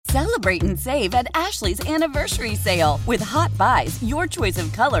Celebrate and save at Ashley's Anniversary Sale. With Hot Buys, your choice of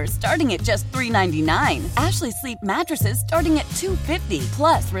colors starting at just $3.99. Ashley Sleep mattresses starting at $2.50.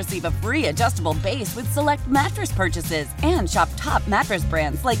 Plus, receive a free adjustable base with select mattress purchases. And shop top mattress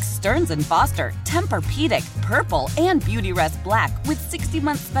brands like Stearns & Foster, Tempur-Pedic, Purple, and Beautyrest Black with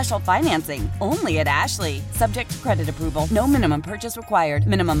 60-month special financing. Only at Ashley. Subject to credit approval. No minimum purchase required.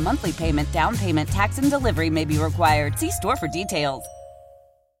 Minimum monthly payment, down payment, tax, and delivery may be required. See store for details.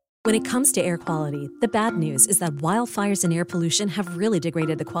 When it comes to air quality, the bad news is that wildfires and air pollution have really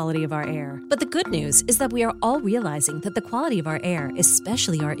degraded the quality of our air. But the good news is that we are all realizing that the quality of our air,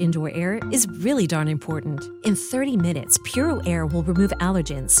 especially our indoor air, is really darn important. In 30 minutes, Puro Air will remove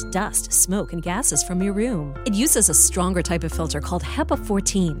allergens, dust, smoke, and gases from your room. It uses a stronger type of filter called HEPA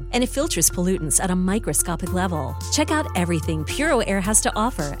 14, and it filters pollutants at a microscopic level. Check out everything Puro Air has to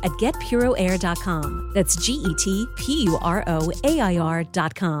offer at getpuroair.com. That's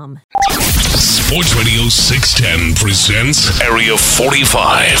GETPUROAIR.com. Sports Radio 610 presents Area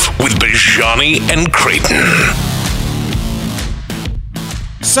 45 with Bijani and Creighton.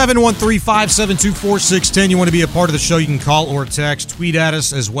 713-572-4610. You want to be a part of the show, you can call or text. Tweet at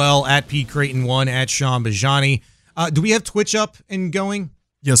us as well, at PCreighton1, at Shaun Bijani. Do we have Twitch up and going?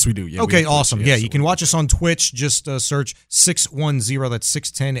 Yes, we do. Yeah, okay, awesome. Twitch, yeah, you can watch us on Twitch. Just search 610, that's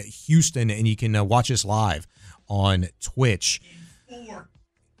 610 Houston, and you can watch us live on Twitch.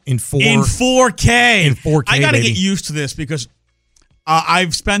 In 4K. In 4K, I got to baby. get used to this because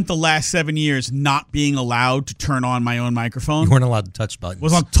I've spent the last 7 years not being allowed to turn on my own microphone. You weren't allowed to touch buttons.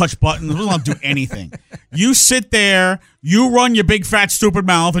 Wasn't allowed to touch buttons. Wasn't allowed to do anything. You sit there, you run your big, fat, stupid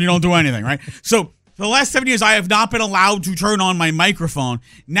mouth, and you don't do anything, right? So for the last 7 years, I have not been allowed to turn on my microphone.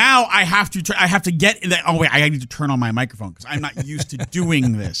 Now I have to get in that. Oh wait, I need to turn on my microphone because I'm not used to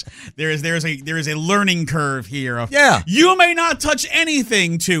doing this. There is a learning curve here. Of, yeah, you may not touch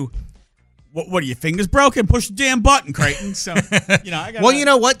anything. To what are your fingers broken? Push the damn button, Creighton. So I got. Well, you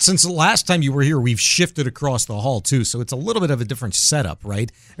know what? Since the last time you were here, we've shifted across the hall too, so it's a little bit of a different setup,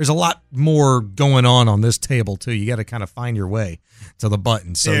 right? There's a lot more going on this table too. You got to kind of find your way to the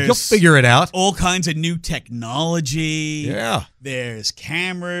button, so you'll figure it out. All kinds of new technology. Yeah, there's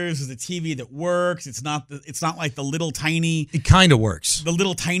cameras. There's a TV that works. It's not like the little tiny. It kind of works. The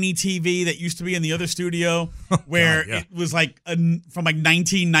little tiny TV that used to be in the other studio, where it was like from like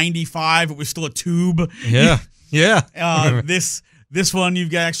 1995. It was still a tube. Yeah, yeah. This one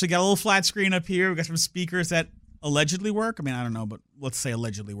you've actually got a little flat screen up here. We've got some speakers that allegedly work. I mean, I don't know, but let's say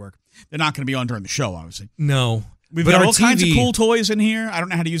allegedly work. They're not going to be on during the show, obviously. No. We've got all kinds of cool toys in here. I don't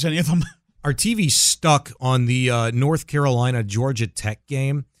know how to use any of them. Our TV's stuck on the North Carolina-Georgia Tech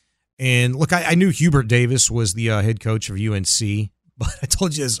game. And look, I knew Hubert Davis was the head coach of UNC, but I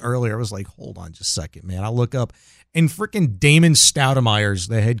told you this earlier. I was like, hold on just a second, man. I look up, and freaking Damon Stoudemire's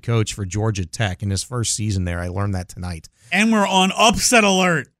the head coach for Georgia Tech in his first season there. I learned that tonight. And we're on upset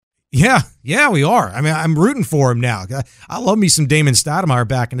alert. Yeah, we are. I mean, I'm rooting for him now. I love me some Damon Stoudemire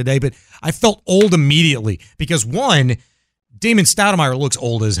back in the day, but I felt old immediately because, one, Damon Stoudemire looks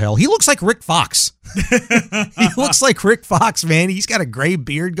old as hell. He looks like Rick Fox. He looks like Rick Fox, man. He's got a gray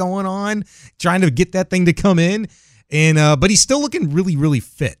beard going on, trying to get that thing to come in. And but he's still looking really, really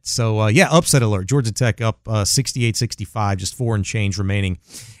fit. So, upset alert. Georgia Tech up 68-65, just 4 and change remaining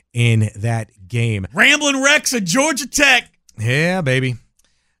in that game. Ramblin' Rex at Georgia Tech. Yeah, baby.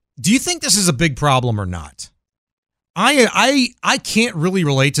 Do you think this is a big problem or not? I can't really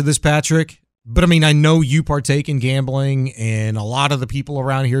relate to this, Patrick, but I mean, I know you partake in gambling, and a lot of the people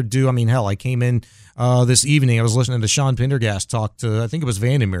around here do. I mean, hell, I came in this evening. I was listening to Sean Pendergast talk to, I think it was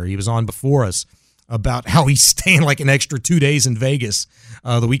Vandermeer. He was on before us about how he's staying like an extra 2 days in Vegas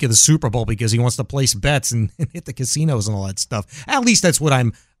the week of the Super Bowl because he wants to place bets and hit the casinos and all that stuff. At least that's what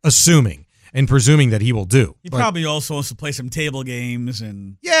I'm assuming and presuming that he will do. He probably also wants to play some table games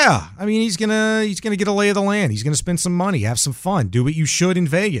and I mean, he's gonna get a lay of the land. He's gonna spend some money, have some fun, do what you should in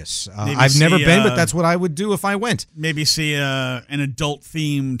Vegas. I've never been, but that's what I would do if I went. Maybe see an adult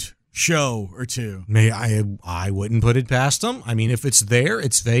themed show or two. I wouldn't put it past him. I mean, if it's there,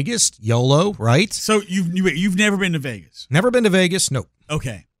 it's Vegas, YOLO, right? So you've never been to Vegas? Never been to Vegas. Nope.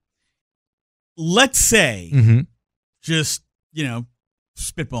 Okay. Let's say, just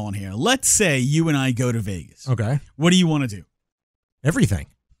spitballing here. Let's say you and I go to Vegas. Okay. What do you want to do? Everything.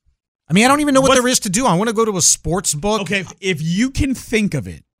 I mean, I don't even know what there is to do. I want to go to a sports book. Okay, if you can think of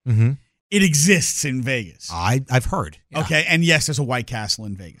it, it exists in Vegas. I've heard. Yeah. Okay, and yes, there's a White Castle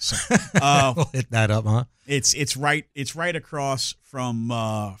in Vegas. So, we'll hit that up, huh? It's right across from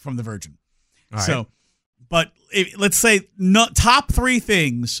the Virgin. All right. So, but let's say top 3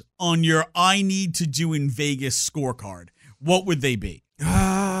 things on your I need to do in Vegas scorecard. What would they be?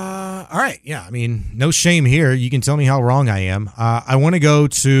 All right. Yeah. I mean, no shame here. You can tell me how wrong I am. I want to go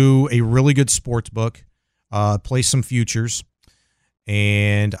to a really good sports book, play some futures,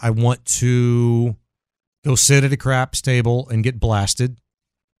 and I want to go sit at a craps table and get blasted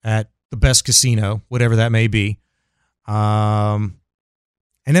at the best casino, whatever that may be. And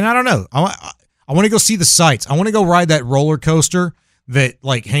then I don't know. I want to go see the sights. I want to go ride that roller coaster that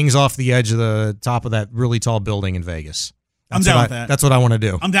like hangs off the edge of the top of that really tall building in Vegas. I'm down with that. That's what I want to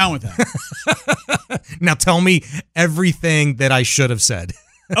do. I'm down with that. Now tell me everything that I should have said.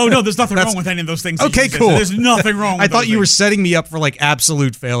 Oh, no, there's nothing wrong with any of those things. Okay, cool. There's nothing wrong with I thought you were things. setting me up for like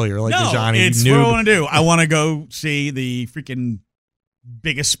absolute failure. Like Bijani, it's you what noob. I want to do. I want to go see the freaking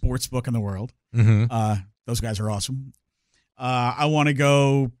biggest sports book in the world. Mm-hmm. Those guys are awesome. I want to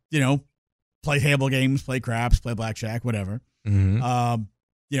go, play table games, play craps, play blackjack, whatever. Mm-hmm.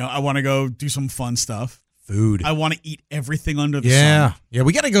 I want to go do some fun stuff. Food. I want to eat everything under the sun. Yeah,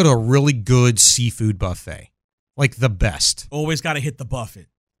 we got to go to a really good seafood buffet. Like the best. Always got to hit the buffet.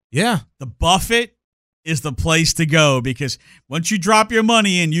 Yeah. The buffet is the place to go because once you drop your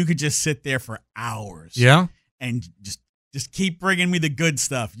money in, you could just sit there for hours. Yeah. And just keep bringing me the good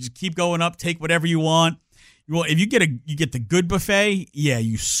stuff. Just keep going up, take whatever you want. If you get the good buffet, yeah,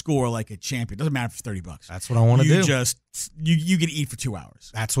 you score like a champion. Doesn't matter for $30. That's what I want to do. You can eat for 2 hours.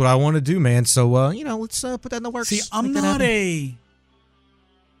 That's what I want to do, man. So let's put that in the works. See, I'm not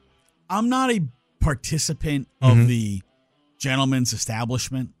a participant of the gentleman's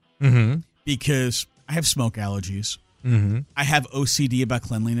establishment because I have smoke allergies. Mm-hmm. I have OCD about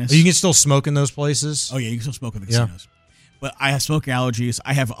cleanliness. You can still smoke in those places? Oh, yeah, you can still smoke in the casinos. But I have smoke allergies.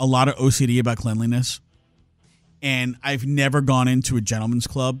 I have a lot of OCD about cleanliness. And I've never gone into a gentleman's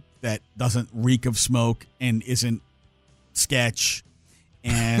club that doesn't reek of smoke and isn't sketch.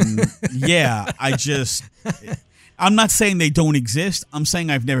 And I'm not saying they don't exist. I'm saying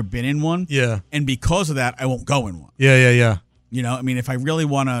I've never been in one. Yeah. And because of that, I won't go in one. Yeah. If I really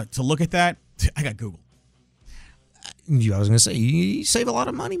want to look at that, I got Google. I was going to say, you save a lot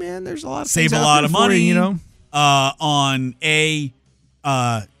of money, man. There's a lot of save things a out lot there of for money, you, on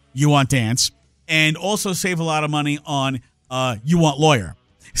You Want Dance, and also save a lot of money on You Want Lawyer.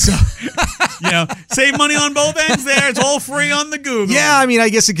 So, save money on both ends there. It's all free on the Google. Yeah, I mean, I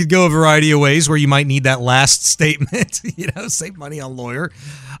guess it could go a variety of ways where you might need that last statement. Save money on lawyer.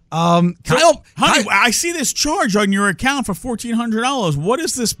 Kyle, honey, I see this charge on your account for $1,400. What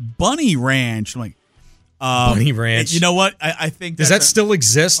is this Bunny Ranch? I'm like, Bunny Ranch. You know what? I think does that still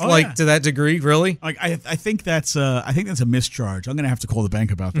exist? To that degree, really? Like, I think that's a mischarge. I'm gonna have to call the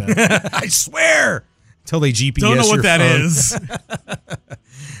bank about that. I swear. Until they GPS. Don't know what your that phone. is.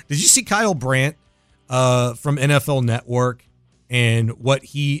 Did you see Kyle Brandt from NFL Network and what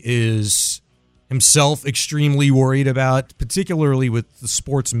he is himself extremely worried about, particularly with the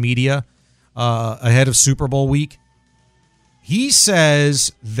sports media ahead of Super Bowl week? He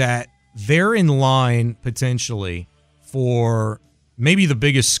says that they're in line potentially for maybe the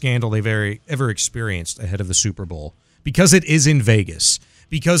biggest scandal they've ever experienced ahead of the Super Bowl because it is in Vegas,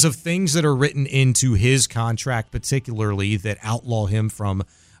 because of things that are written into his contract, particularly that outlaw him from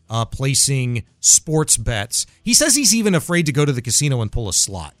placing sports bets. He says he's even afraid to go to the casino and pull a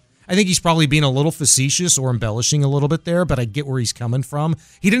slot. I think he's probably being a little facetious or embellishing a little bit there, but I get where he's coming from.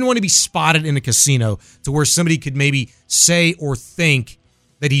 He didn't want to be spotted in a casino to where somebody could maybe say or think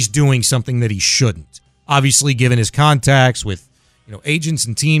that he's doing something that he shouldn't. Obviously, given his contacts with agents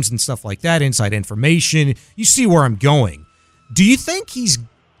and teams and stuff like that, inside information, you see where I'm going. Do you think he's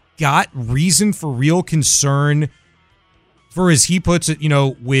got reason for real concern for, as he puts it,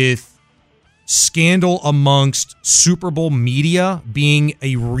 with scandal amongst Super Bowl media being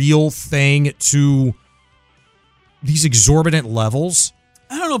a real thing to these exorbitant levels?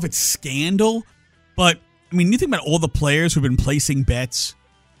 I don't know if it's scandal, but I mean, you think about all the players who've been placing bets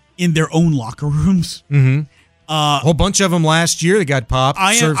in their own locker rooms. Mm-hmm. A whole bunch of them last year that got popped.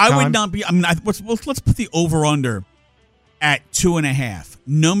 I would not be. I mean, let's put the over/under at 2.5.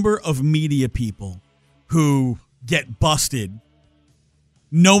 Number of media people who get busted,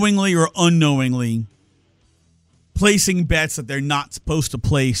 knowingly or unknowingly, placing bets that they're not supposed to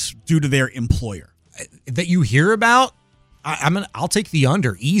place due to their employer. That you hear about, I'll take the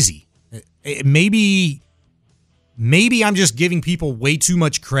under easy. Maybe I'm just giving people way too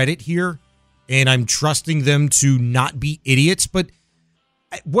much credit here, and I'm trusting them to not be idiots. But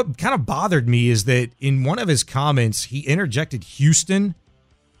what kind of bothered me is that in one of his comments, he interjected Houston.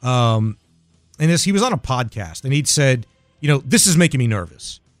 And as he was on a podcast, and he'd said, this is making me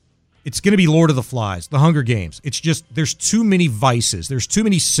nervous. It's going to be Lord of the Flies, the Hunger Games. It's just, there's too many vices. There's too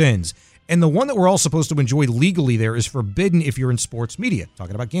many sins. And the one that we're all supposed to enjoy legally there is forbidden if you're in sports media,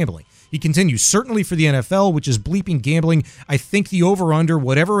 talking about gambling. He continues, certainly for the NFL, which is bleeping gambling, I think the over-under,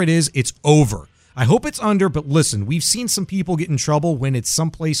 whatever it is, it's over. I hope it's under, but listen, we've seen some people get in trouble when it's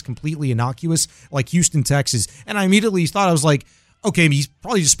someplace completely innocuous, like Houston, Texas. And I immediately thought, I was like, okay, he's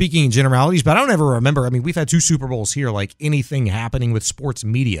probably just speaking in generalities, but I don't ever remember. I mean, we've had 2 Super Bowls here, like anything happening with sports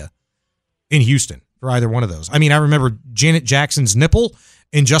media in Houston for either one of those. I mean, I remember Janet Jackson's nipple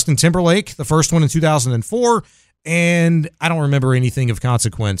in Justin Timberlake, the first one in 2004, and I don't remember anything of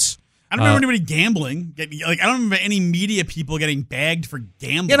consequence. I don't remember anybody gambling. I don't remember any media people getting bagged for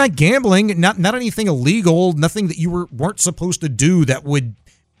gambling. Yeah, not gambling, not anything illegal, nothing that you weren't supposed to do that would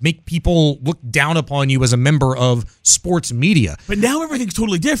make people look down upon you as a member of sports media. But now everything's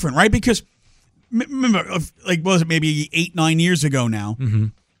totally different, right? Because remember, like, what was it, maybe 8-9 years ago now,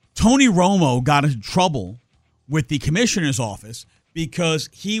 Tony Romo got into trouble with the commissioner's office because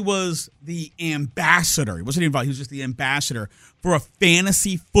he was the ambassador. He wasn't involved. He was just the ambassador for a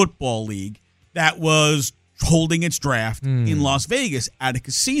fantasy football league that was holding its draft in Las Vegas at a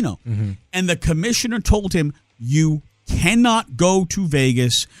casino. And the commissioner told him, you cannot go to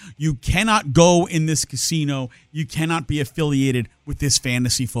Vegas. You cannot go in this casino. You cannot be affiliated with this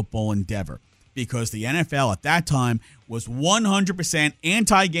fantasy football endeavor. Because the NFL at that time was 100%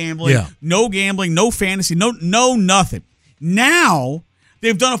 anti-gambling, no gambling, no fantasy, no nothing. Now,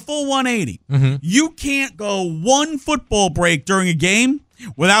 they've done a full 180. You can't go one football break during a game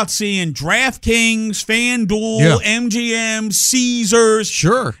without seeing DraftKings, FanDuel, MGM, Caesars.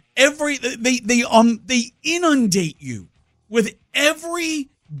 Sure. They inundate you with every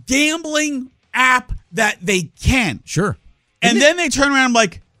gambling app that they can. Sure. And then they turn around and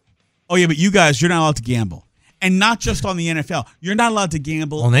like, oh, yeah, but you guys, you're not allowed to gamble. And not just on the NFL. You're not allowed to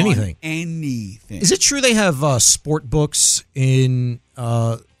gamble on anything. Is it true they have sport books in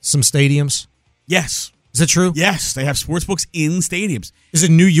some stadiums? Yes. Is that true? Yes, they have sports books in stadiums. Is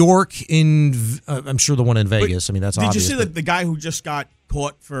it New York I'm sure the one in Vegas. I mean, that's obvious. Did you see the guy who just got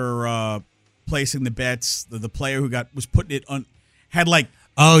caught for placing the bets, the player who was putting it on, had like...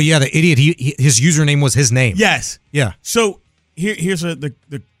 Oh, yeah, the idiot. His username was his name. Yes. Yeah. So here's the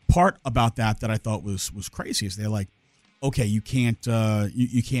part about that I thought was crazy is they're like, okay, you can't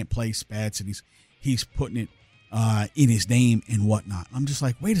you can't place bets, and he's putting it in his name and whatnot. I'm just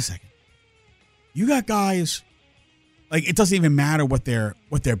like, wait a second, you got guys like it doesn't even matter what they're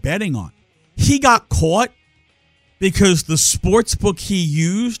betting on. He got caught because the sports book he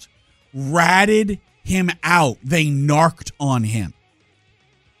used ratted him out. They narked on him.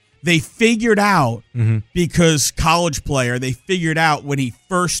 They figured out, because college player, they figured out when he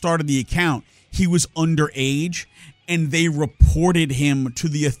first started the account, he was underage, and they reported him to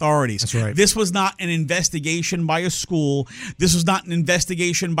the authorities. That's right. This was not an investigation by a school. This was not an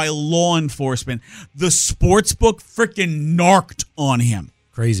investigation by law enforcement. The sportsbook freaking narked on him.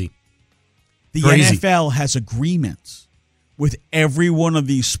 Crazy. The NFL has agreements with every one of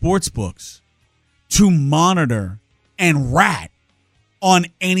these sportsbooks to monitor and rat on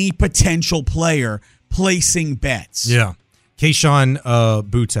any potential player placing bets. Yeah. Shaun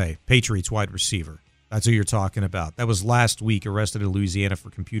Butte, Patriots wide receiver. That's who you're talking about. That was last week, arrested in Louisiana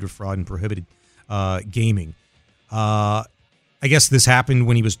for computer fraud and prohibited gaming. I guess this happened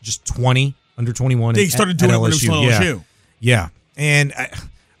when he was just 20, under 21. They started doing it when he was LSU. Yeah. And I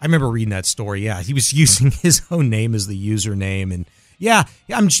remember reading that story. Yeah. He was using his own name as the username. And yeah,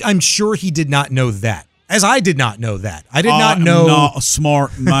 I'm sure he did not know that. As I did not know that. I did not know. Not a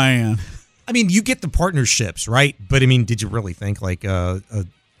smart man. I mean, you get the partnerships, right? But I mean, did you really think like a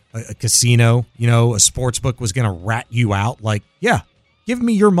casino, a sports book was going to rat you out? Like, yeah, give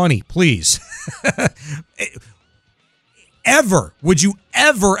me your money, please. Would you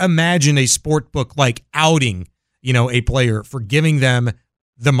ever imagine a sport book like outing, a player for giving them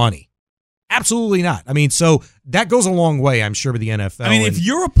the money? Absolutely not. I mean, so that goes a long way, I'm sure, with the NFL. I mean, if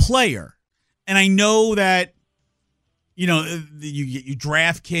you're a player. And I know that, you get your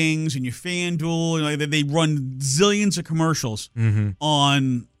DraftKings and your FanDuel, they run zillions of commercials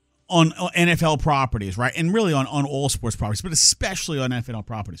on NFL properties, right? And really on all sports properties, but especially on NFL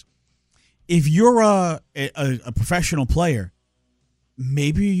properties. If you're a professional player,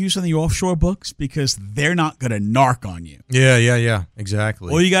 maybe you're using the offshore books because they're not going to narc on you. Yeah,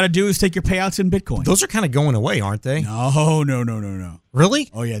 exactly. All you got to do is take your payouts in Bitcoin. Those are kind of going away, aren't they? No. Really?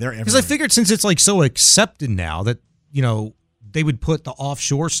 Oh, yeah, they're everywhere. Because I figured since it's like so accepted now that, they would put the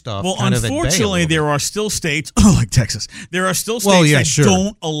offshore stuff kind of at bay. Well, unfortunately, there are still states, like Texas, there are still states that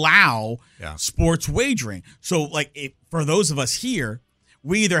don't allow sports wagering. So, like, for those of us here,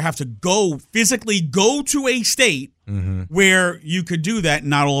 we either have to physically go to a state where you could do that.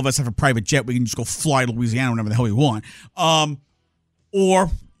 Not all of us have a private jet. We can just go fly to Louisiana whenever the hell we want.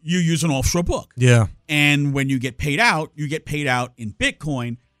 Or you use an offshore book. Yeah. And when you get paid out in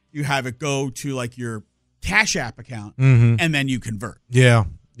Bitcoin. You have it go to like your Cash App account, and then you convert. Yeah.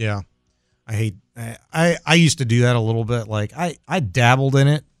 I used to do that a little bit. Like I dabbled in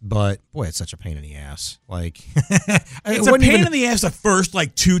it, but boy, it's such a pain in the ass. Like it's a pain in the ass the first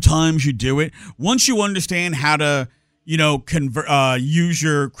like 2 times you do it. Once you understand how to, use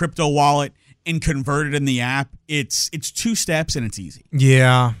your crypto wallet and convert it in the app, it's 2 steps and it's easy.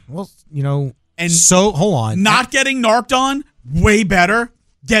 Yeah. Well, and so hold on. Not getting narked on, way better.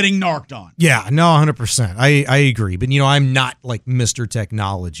 Getting narked on. Yeah, no, 100%. I agree. But, I'm not like Mr.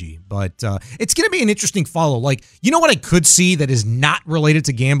 Technology. But it's going to be an interesting follow. Like, what I could see that is not related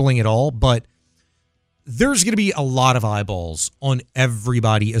to gambling at all, but there's going to be a lot of eyeballs on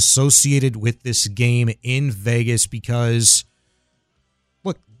everybody associated with this game in Vegas because,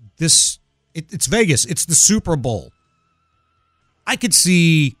 look, it's Vegas. It's the Super Bowl. I could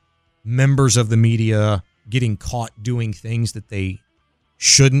see members of the media getting caught doing things that they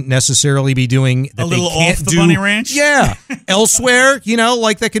shouldn't necessarily be doing. That a little they can't off the do. bunny ranch? Yeah. Elsewhere,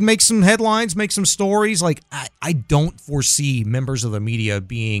 like that could make some headlines, make some stories. Like, I don't foresee members of the media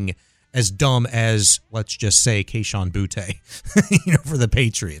being as dumb as, let's just say, Shaun for the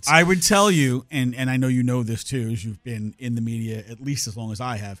Patriots. I would tell you, and I know you know this too, as you've been in the media at least as long as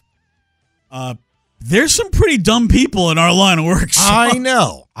I have, there's some pretty dumb people in our line of work. So.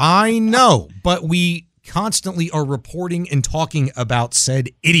 I know. But we constantly are reporting and talking about said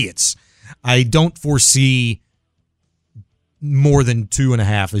idiots. I don't foresee more than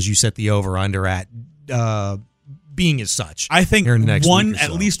 2.5 as you set the over-under at being as such. I think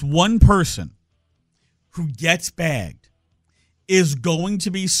at least one person who gets bagged is going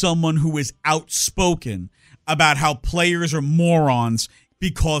to be someone who is outspoken about how players are morons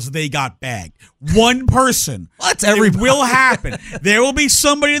because they got bagged. One person. That's everybody. It will happen. There will be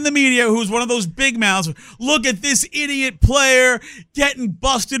somebody in the media who's one of those big mouths. Look at this idiot player getting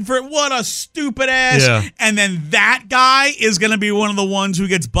busted for it. What a stupid ass. Yeah. And then that guy is going to be one of the ones who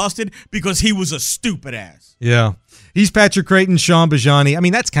gets busted because he was a stupid ass. Yeah. He's Patrick Creighton, Shaun Bijani. I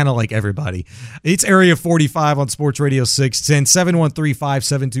mean, that's kind of like everybody. It's Area 45 on Sports Radio 610,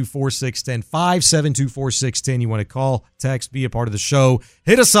 713-572-4610, 572-4610. You want to call, text, be a part of the show.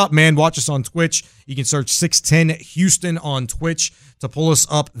 Hit us up, man. Watch us on Twitch. You can search 610 Houston on Twitch to pull us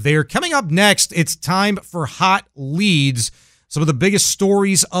up there. Coming up next, it's time for Hot Leads. Some of the biggest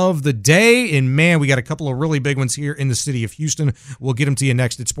stories of the day. And, man, we got a couple of really big ones here in the city of Houston. We'll get them to you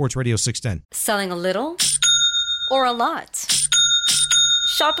next at Sports Radio 610. Selling a little or a lot?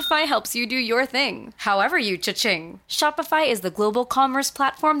 Shopify helps you do your thing, however you cha-ching. Shopify is the global commerce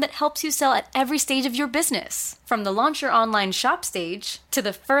platform that helps you sell at every stage of your business. From the launch your online shop stage, to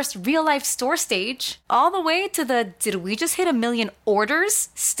the first real-life store stage, all the way to the did we just hit 1 million orders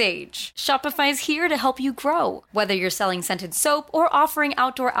stage. Shopify's here to help you grow. Whether you're selling scented soap or offering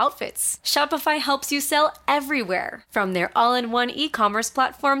outdoor outfits, Shopify helps you sell everywhere. From their all-in-one e-commerce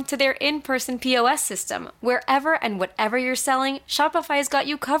platform to their in-person POS system, wherever and whatever you're selling, Shopify's got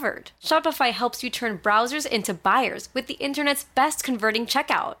you covered. Shopify helps you turn browsers into buyers with the internet's best converting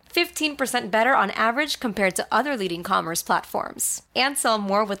checkout. 15% better on average compared to other leading commerce platforms. And sell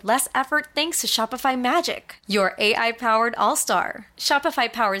more with less effort thanks to Shopify Magic, your AI-powered all-star.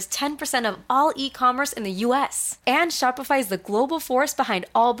 Shopify powers 10% of all e-commerce in the U.S. And Shopify is the global force behind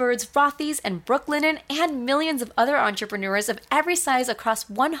Allbirds, Rothy's, and Brooklinen, and millions of other entrepreneurs of every size across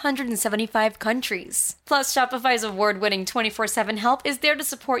 175 countries. Plus, Shopify's award-winning 24/7 help is there to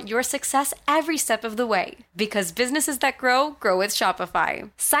support your success every step of the way. Because businesses that grow with Shopify.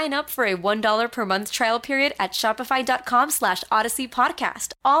 Sign up for a $1 per month trial period at shopify.com/Odyssey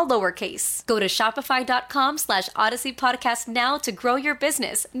Podcast, all lowercase. Go to shopify.com/Odyssey Podcast now to grow your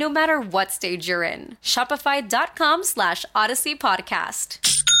business, no matter what stage you're in. Shopify.com/Odyssey Podcast.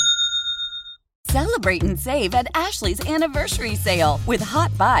 Celebrate and save at Ashley's Anniversary Sale. With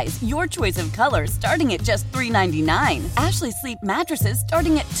Hot Buys, your choice of colors starting at just $3.99. Ashley Sleep mattresses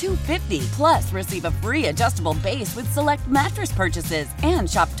starting at $2.50. Plus, receive a free adjustable base with select mattress purchases. And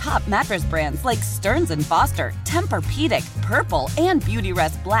shop top mattress brands like Stearns & Foster, Tempur-Pedic, Purple, and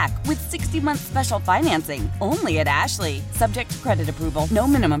Beautyrest Black with 60-month special financing. Only at Ashley. Subject to credit approval. No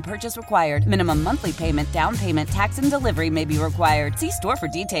minimum purchase required. Minimum monthly payment, down payment, tax, and delivery may be required. See store for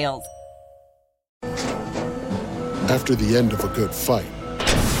details. After the end of a good fight,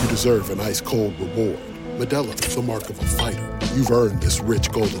 you deserve an ice-cold reward. Modelo is the mark of a fighter. you've earned this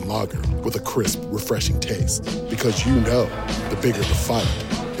rich golden lager with a crisp, refreshing taste. Because you know, the bigger the fight,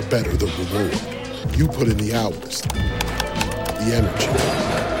 the better the reward. You put in the hours, the energy,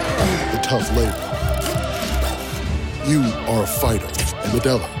 the tough labor. You are a fighter, and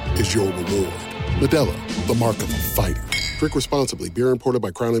Modelo is your reward. Modelo, the mark of a fighter. Drink responsibly. Beer imported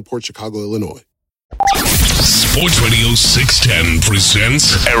by Crown Imports, Chicago, Illinois. Sports Radio 610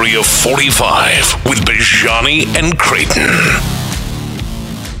 presents Area 45 with Bijani and Creighton.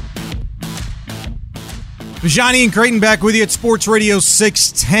 Bijani and Creighton back with you at Sports Radio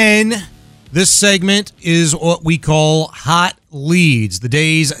 610. This segment is what we call Hot Leads, the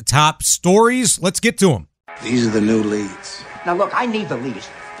day's top stories. Let's get to them. These are the new leads. Now look, I need the leads.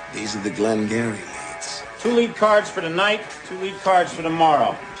 These are the Glengarry leads. 2 lead cards for tonight, 2 lead cards for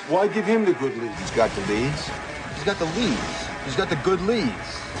tomorrow. Why give him the good leads? He's got the leads. He's got the leads. He's got the good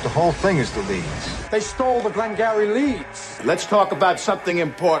leads. The whole thing is the leads. They stole the Glengarry leads. Let's talk about something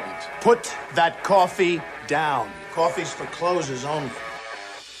important. Put that coffee down. Coffee's for closers only.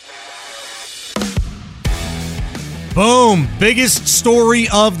 Boom. Biggest story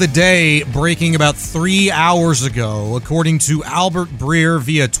of the day breaking about 3 hours ago. According to Albert Breer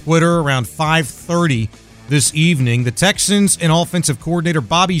via Twitter around 5:30 this evening, the Texans and offensive coordinator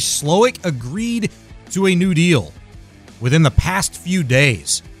Bobby Slowick agreed to a new deal within the past few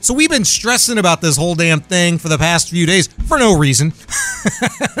days. So we've been stressing about this whole damn thing for the past few days for no reason.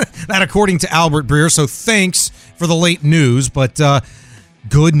 That according to Albert Breer. So thanks for the late news, but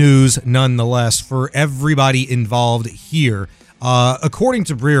good news nonetheless for everybody involved here. According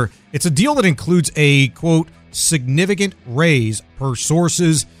to Breer, it's a deal that includes a, quote, significant raise per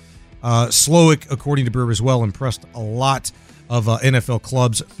sources. Slowick, according to Breer, as well, impressed a lot of NFL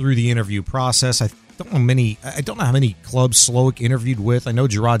clubs through the interview process. I don't know how many clubs Slowick interviewed with. I know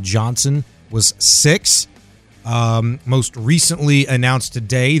Gerard Johnson was 6. Most recently announced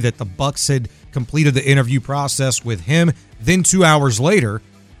today that the Bucs had completed the interview process with him. Then 2 hours later,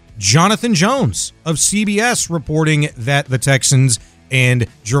 Jonathan Jones of CBS reporting that the Texans and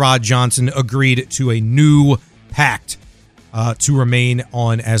Gerard Johnson agreed to a new pact to remain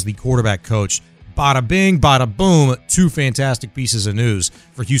on as the quarterback coach. Bada bing, bada boom. 2 fantastic pieces of news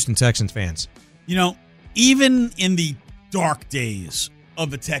for Houston Texans fans. You know, even in the dark days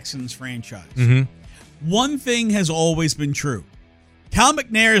of the Texans franchise, one thing has always been true. Cal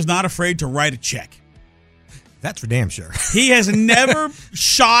McNair is not afraid to write a check. That's for damn sure. He has never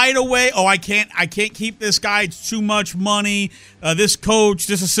shied away. Oh, I can't keep this guy. It's too much money. This coach,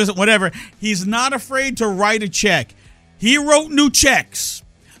 this assistant, whatever. He's not afraid to write a check. He wrote new checks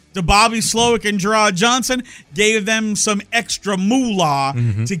to Bobby Slowick and Gerard Johnson, gave them some extra moolah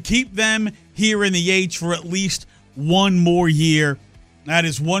to keep them here in the H for at least one more year. That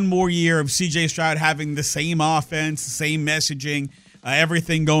is one more year of CJ Stroud having the same offense, the same messaging,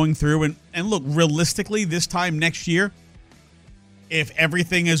 everything going through. And look, realistically, this time next year, if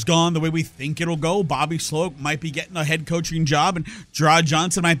everything has gone the way we think it'll go, Bobby Slowick might be getting a head coaching job, and Gerard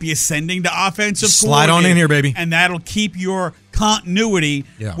Johnson might be ascending to offensive Slide on in here, baby. And that'll keep your continuity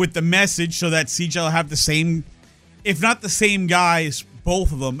with the message so that CJ will have the same, if not the same guys,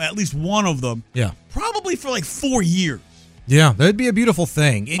 both of them, at least one of them, probably for like 4 years. Yeah, that'd be a beautiful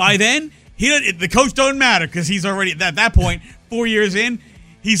thing. By then, the coach don't matter because he's already, at that point, 4 years in,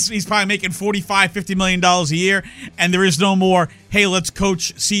 he's probably making $45, $50 million a year, and there is no more, hey, let's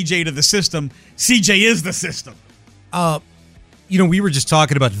coach CJ to the system. CJ is the system. We were just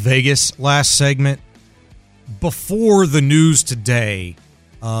talking about Vegas last segment. Before the news today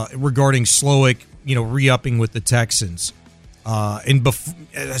regarding Slowick, re-upping with the Texans,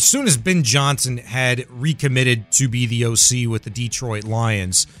 as soon as Ben Johnson had recommitted to be the OC with the Detroit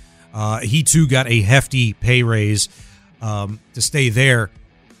Lions, he too got a hefty pay raise to stay there.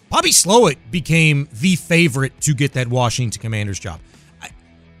 Bobby Slowick became the favorite to get that Washington Commanders job.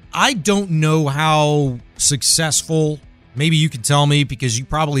 I don't know how successful, maybe you can tell me because you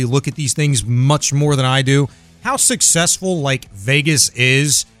probably look at these things much more than I do, how successful like Vegas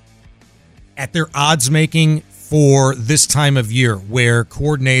is at their odds making for this time of year where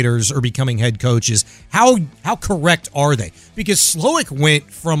coordinators are becoming head coaches. How correct are they? Because Slowick went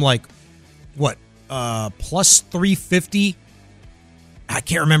from plus 350. I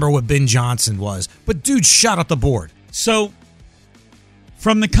can't remember what Ben Johnson was, but dude shot up the board. So,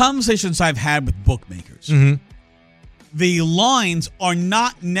 from the conversations I've had with bookmakers, the lines are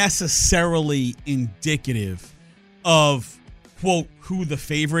not necessarily indicative of, quote, who the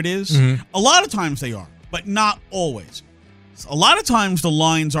favorite is. A lot of times they are, but not always. A lot of times the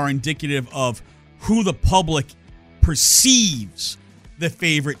lines are indicative of who the public perceives the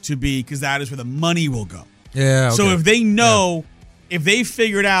favorite to be, because that is where the money will go. Yeah. Okay. So if they know, if they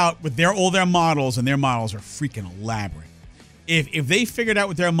figured out with all their models, and their models are freaking elaborate, if they figured out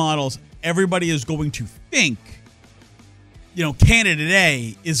with their models, everybody is going to think, candidate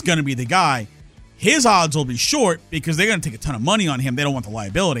A is going to be the guy. His odds will be short because they're going to take a ton of money on him. They don't want the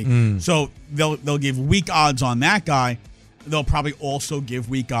liability. So they'll give weak odds on that guy. They'll probably also give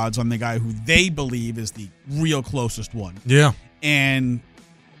weak odds on the guy who they believe is the real closest one. Yeah. And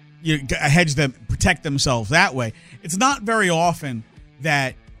hedge them, protect themselves that way. It's not very often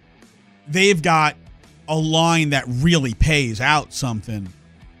that they've got a line that really pays out something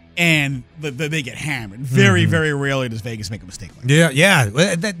and they get hammered. Very, very rarely does Vegas make a mistake like that. Yeah.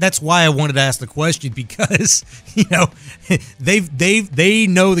 That's why I wanted to ask the question, because they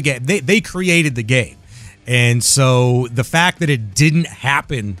know the game. They created the game. And so the fact that it didn't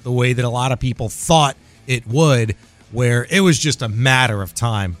happen the way that a lot of people thought it would, where it was just a matter of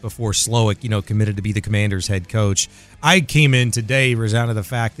time before Slowick, committed to be the Commanders' head coach. I came in today resounded the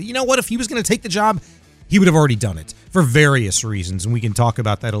fact that, if he was going to take the job, he would have already done it for various reasons. And we can talk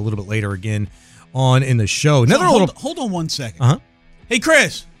about that a little bit later again on in the show. Hold on 1 second. Hey,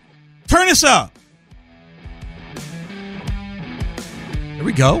 Chris, turn this up. There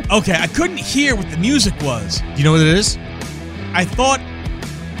we go. Okay, I couldn't hear what the music was. Do you know what it is? I thought,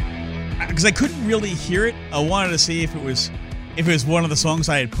 because I couldn't really hear it, I wanted to see if it was one of the songs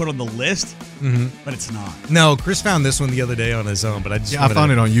I had put on the list, but it's not. No, Chris found this one the other day on his own, but I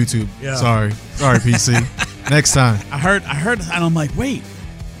found it on YouTube. Yeah. Sorry, PC. Next time. I heard, and I'm like, wait,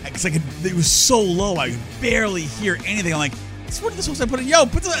 because it was so low, I could barely hear anything. I'm like, it's one of the songs I put in. Yo,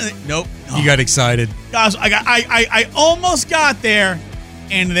 put this. Nope. You got excited, guys. I almost got there.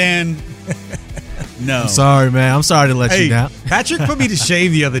 And then, no. I'm sorry, man. I'm sorry to let you down. Patrick put me to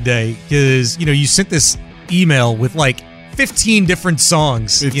shame the other day because, you sent this email with like 15 different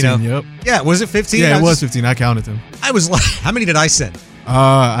songs. 15, yep. Yeah, was it 15? Yeah, it was 15. I counted them. I was like, how many did I send?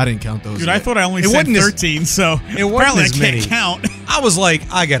 I didn't count those. Dude, yet. I thought I only sent 13, so it apparently as I can't count. I was like,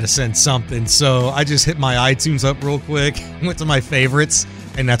 I got to send something. So I just hit my iTunes up real quick, went to my favorites,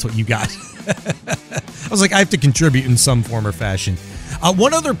 and that's what you got. I was like, I have to contribute in some form or fashion.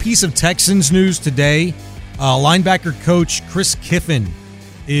 One other piece of Texans news today, linebacker coach Chris Kiffin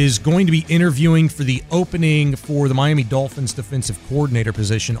is going to be interviewing for the opening for the Miami Dolphins defensive coordinator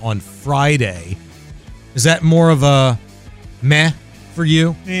position on Friday. Is that more of a meh for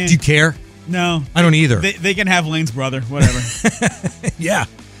you? Do you care? No. I don't either. They can have Lane's brother, whatever. Yeah.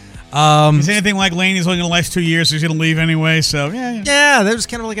 Is anything like Lane? He's only going to last 2 years, so he's going to leave anyway, so yeah. Yeah, that was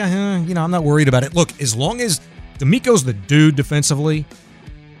kind of like I'm not worried about it. Look, as long as D'Amico's the dude defensively,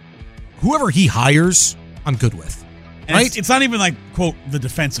 whoever he hires, I'm good with. And right? It's not even like, quote, the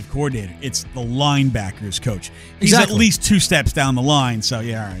defensive coordinator. It's the linebackers coach. He's exactly. At least 2 steps down the line, so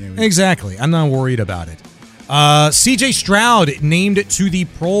yeah, all right. Exactly. I'm not worried about it. CJ Stroud named to the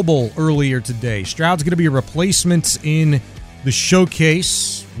Pro Bowl earlier today. Stroud's going to be a replacement in the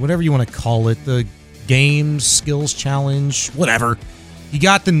showcase, whatever you want to call it, the games, skills challenge, whatever. He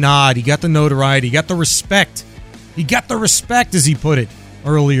got the nod. He got the notoriety. He got the respect. He got the respect, as he put it,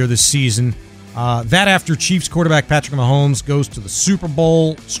 earlier this season. That after Chiefs quarterback Patrick Mahomes goes to the Super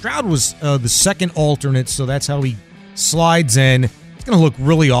Bowl. Stroud was the second alternate, so that's how he slides in. It's going to look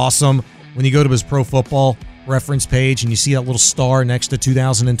really awesome when you go to his Pro Football Reference page and you see that little star next to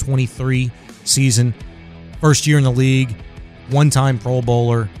 2023 season. First year in the league, one-time Pro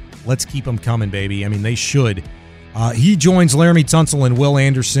Bowler. Let's keep them coming, baby. I mean, they should. He joins Laramie Tunsil and Will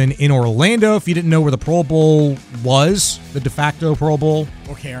Anderson in Orlando. If you didn't know where the Pro Bowl was, the de facto Pro Bowl.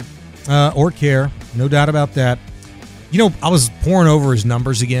 Or care. No doubt about that. I was poring over his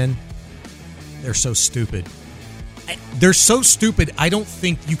numbers again. They're so stupid. They're so stupid, I don't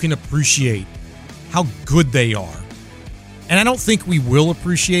think you can appreciate how good they are. And I don't think we will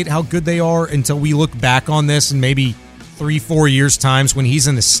appreciate how good they are until we look back on this in maybe 3-4 years' times when he's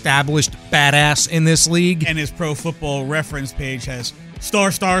an established badass in this league. And his Pro Football Reference page has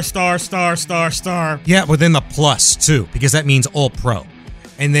star, star, star, star, star, star. Yeah, within the plus, too, because that means all pro.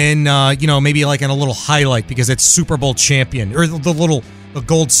 And then, maybe like in a little highlight because it's Super Bowl champion. Or the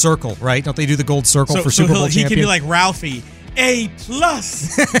gold circle, right? Don't they do the gold circle for Super Bowl champion? He can be like Ralphie. A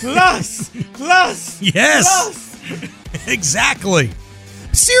plus, plus, plus. Yes. Plus. Exactly.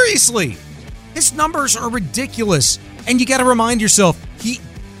 Seriously. His numbers are ridiculous. And you got to remind yourself, he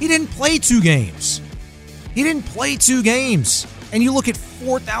didn't play 2 games. He didn't play 2 games. And you look at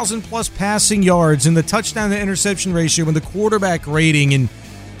 4,000 plus passing yards and the touchdown to interception ratio and the quarterback rating. And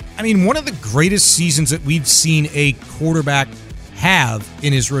I mean, one of the greatest seasons that we've seen a quarterback have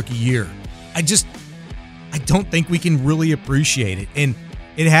in his rookie year. I don't think we can really appreciate it. And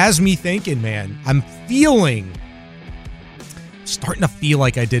it has me thinking, man. I'm starting to feel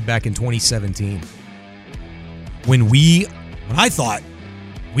like I did back in 2017 when I thought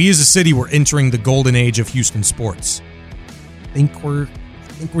we as a city were entering the golden age of Houston sports. I think we're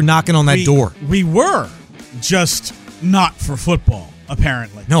knocking on that door. We were, just not for football,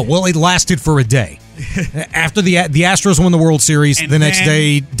 apparently. No, well, it lasted for a day. After the Astros won the World Series, and the next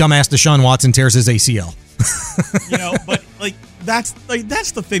day, dumbass Deshaun Watson tears his ACL. But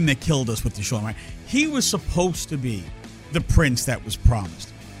that's the thing that killed us with Deshaun, right? He was supposed to be the prince that was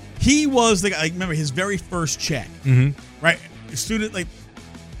promised. He was the guy. Remember his very first check, right? Student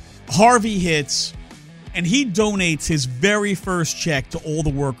Harvey hits, and he donates his very first check to all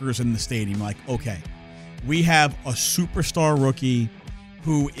the workers in the stadium. Like, okay, we have a superstar rookie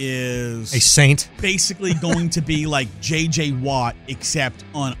who is a saint, basically going to be like J.J. Watt, except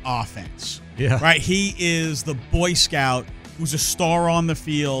on offense. Yeah. Right? He is the Boy Scout who's a star on the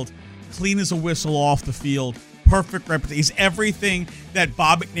field, clean as a whistle off the field, perfect reputation. He's everything that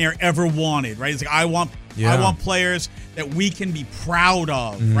Bob McNair ever wanted, right? He's like, I want players that we can be proud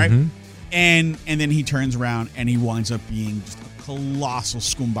of, right? And then he turns around and he winds up being just a colossal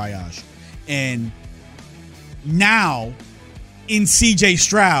scumbayage. And now, in CJ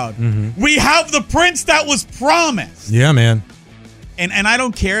Stroud, we have the prince that was promised. Yeah, man. And I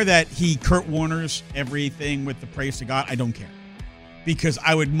don't care that he Kurt Warner's everything with the praise to God. I don't care. Because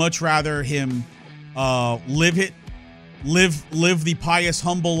I would much rather him live the pious,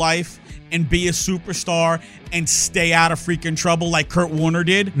 humble life and be a superstar and stay out of freaking trouble like Kurt Warner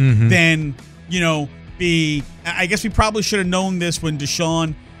did than, be... I guess we probably should have known this when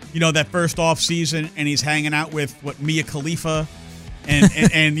Deshaun, that first off season and he's hanging out with, Mia Khalifa and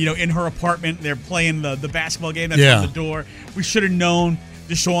in her apartment, they're playing the basketball game that's on the door. We should have known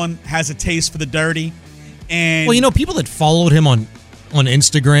Deshaun has a taste for the dirty. And people that followed him on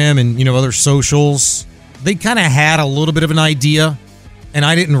Instagram and, other socials, they kind of had a little bit of an idea, and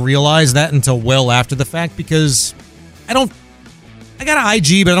I didn't realize that until well after the fact because I got an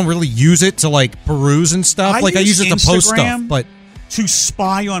IG, but I don't really use it to, peruse and stuff. I use it to post stuff, but... to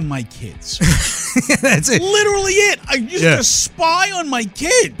spy on my kids. That's it. Literally it. I used it to spy on my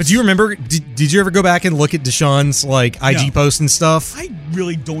kids. But do you remember, did you ever go back and look at Deshaun's, IG posts and stuff? I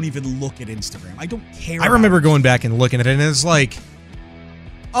really don't even look at Instagram. I don't care. I remember going back and looking at it, and it's like,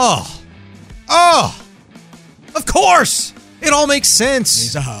 oh, of course. It all makes sense.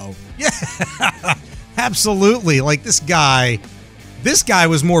 He's a hoe. Yeah, absolutely. This guy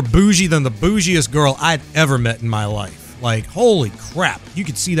was more bougie than the bougiest girl I'd ever met in my life. Holy crap. You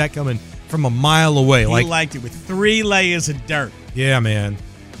could see that coming from a mile away. He liked it with 3 layers of dirt. Yeah, man.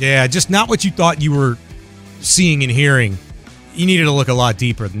 Yeah, just not what you thought you were seeing and hearing. You needed to look a lot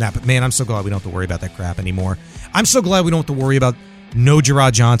deeper than that. But, man, I'm so glad we don't have to worry about that crap anymore. I'm so glad we don't have to worry about no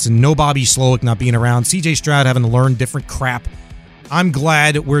Gerard Johnson, no Bobby Slowick not being around, CJ Stroud having to learn different crap. I'm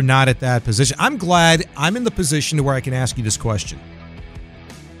glad we're not at that position. I'm glad I'm in the position to where I can ask you this question.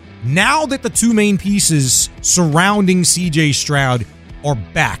 Now that the 2 main pieces surrounding CJ Stroud are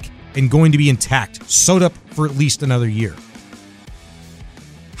back and going to be intact, sewed up for at least another year,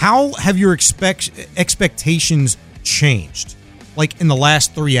 how have your expectations changed? In the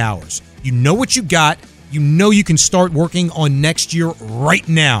last 3 hours. You know what you got. You know you can start working on next year right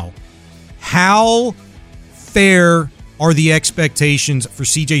now. How fair are the expectations for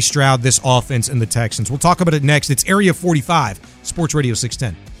CJ Stroud, this offense, and the Texans? We'll talk about it next. It's Area 45, Sports Radio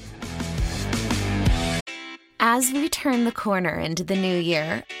 610. As we turn the corner into the new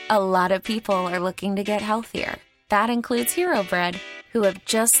year, a lot of people are looking to get healthier. That includes Hero Bread, who have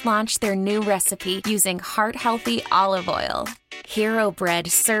just launched their new recipe using heart-healthy olive oil. Hero Bread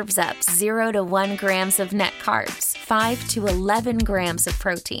serves up 0 to 1 grams of net carbs, 5 to 11 grams of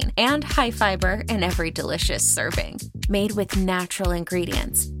protein, and high fiber in every delicious serving. Made with natural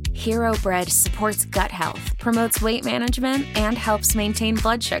ingredients, Hero Bread supports gut health, promotes weight management, and helps maintain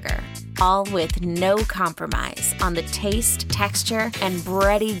blood sugar. All with no compromise on the taste, texture, and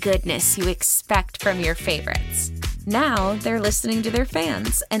bready goodness you expect from your favorites. Now they're listening to their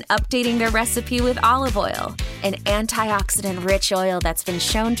fans and updating their recipe with olive oil, an antioxidant-rich oil that's been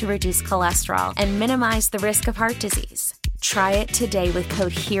shown to reduce cholesterol and minimize the risk of heart disease. Try it today with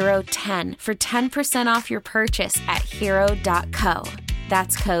code HERO10 for 10% off your purchase at hero.co.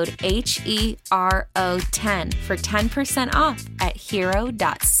 That's code HERO10 for 10% off at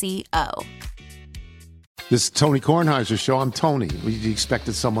hero.co. This is Tony Kornheiser's show. I'm Tony. You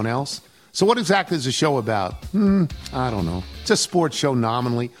expected someone else? So what exactly is the show about? I don't know. It's a sports show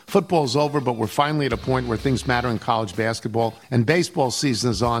nominally. Football's over, but we're finally at a point where things matter in college basketball, and baseball season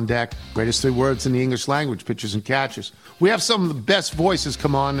is on deck. Greatest 3 words in the English language, pitchers and catchers. We have some of the best voices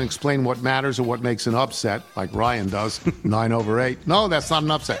come on and explain what matters or what makes an upset, like Ryan does. 9/8. No, that's not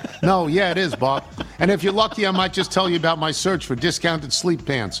an upset. No, yeah, it is, Bob. And if you're lucky, I might just tell you about my search for discounted sleep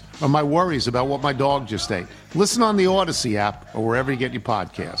pants or my worries about what my dog just ate. Listen on the Odyssey app or wherever you get your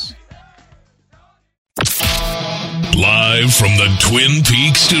podcasts. Live from the Twin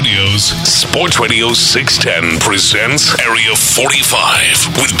Peaks Studios, Sports Radio 610 presents Area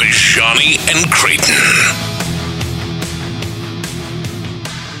 45 with Bijani and Creighton.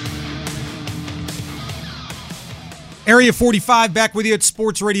 Area 45 back with you at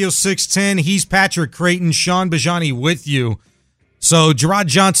Sports Radio 610. He's Patrick Creighton, Shaun Bijani with you. So Gerard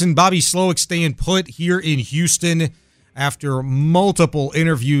Johnson, Bobby Slowick staying put here in Houston after multiple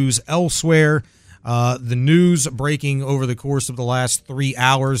interviews elsewhere. The news breaking over the course of the last 3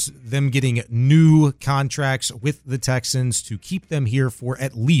 hours, them getting new contracts with the Texans to keep them here for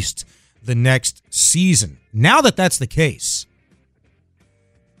at least the next season. Now that that's the case,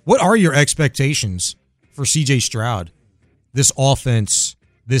 what are your expectations for CJ Stroud, this offense,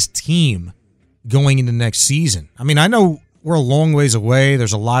 this team going into next season? I mean, I know we're a long ways away.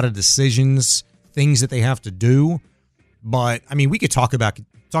 There's a lot of decisions, things that they have to do. But, I mean, we could talk about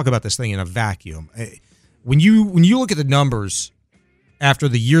this thing in a vacuum. When you look at the numbers after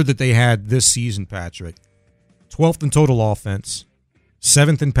the year that they had this season, Patrick, 12th in total offense,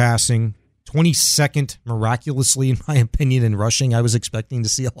 7th in passing, 22nd miraculously, in my opinion, in rushing. I was expecting to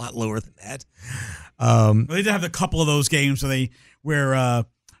see a lot lower than that. They did have a couple of those games where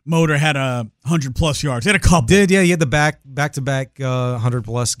Motor had 100-plus yards. They had a couple. He had the back-to-back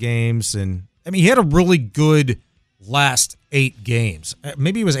 100-plus games. And, I mean, he had a really good last 8 games.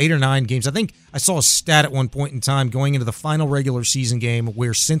 Maybe it was 8 or 9 games. I think I saw a stat at one point in time going into the final regular season game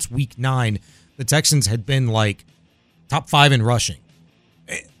where since week 9, the Texans had been like top 5 in rushing.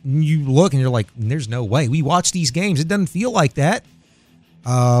 You look and you're like, there's no way. We watch these games. It doesn't feel like that.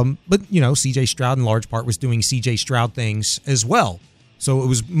 But, CJ Stroud in large part was doing CJ Stroud things as well. So it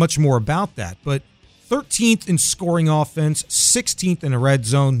was much more about that. But 13th in scoring offense, 16th in the red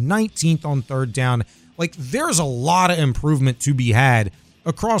zone, 19th on third down. Like, there's a lot of improvement to be had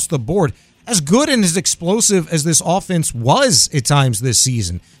across the board. As good and as explosive as this offense was at times this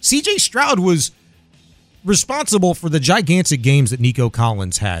season, CJ Stroud was responsible for the gigantic games that Nico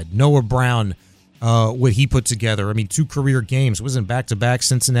Collins had. Noah Brown, what he put together. I mean, 2 career games. Wasn't back-to-back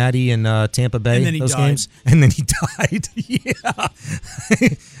Cincinnati and Tampa Bay, and then those died. games? And then he died. Yeah.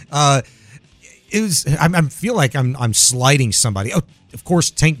 It was. I feel like I'm slighting somebody. Oh, of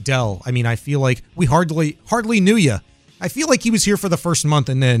course, Tank Dell. I mean, I feel like we hardly knew you. I feel like he was here for the first month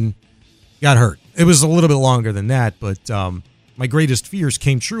and then got hurt. It was a little bit longer than that, but my greatest fears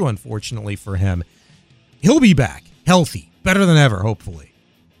came true, unfortunately, for him. He'll be back, healthy, better than ever, hopefully.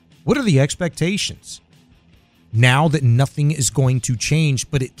 What are the expectations? Now that nothing is going to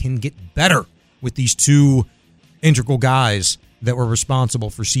change, but it can get better with these 2 integral guys that were responsible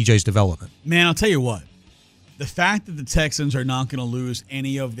for CJ's development. Man, I'll tell you what. The fact that the Texans are not going to lose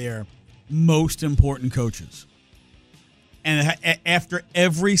any of their most important coaches, and after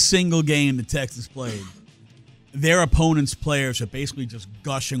every single game the Texans played, their opponents' players are basically just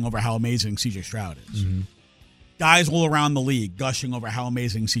gushing over how amazing CJ Stroud is. Mm-hmm. Guys all around the league gushing over how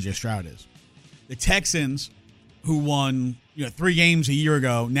amazing CJ Stroud is. The Texans, who won 3 games a year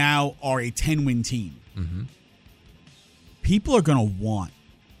ago, now are a 10-win team. Mm-hmm. People are going to want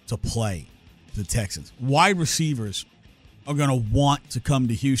to play the Texans. Wide receivers are going to want to come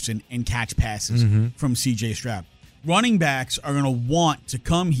to Houston and catch passes from CJ Stroud. Running backs are going to want to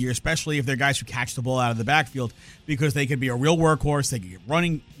come here, especially if they're guys who catch the ball out of the backfield, because they could be a real workhorse. They can get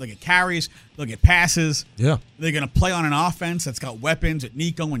running, they'll get carries, they'll get passes. Yeah. They're going to play on an offense that's got weapons, at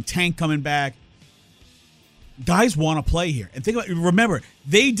Nico and Tank coming back. Guys want to play here. And remember,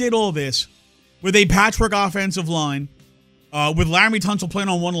 they did all this with a patchwork offensive line, with Laremy Tunsil playing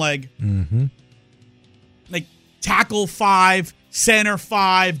on one leg. Mm-hmm. Like tackle 5, center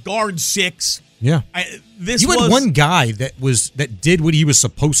 5, guard 6. Yeah. You had one guy that did what he was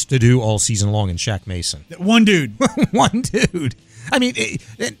supposed to do all season long in Shaq Mason. One dude. One dude. I mean,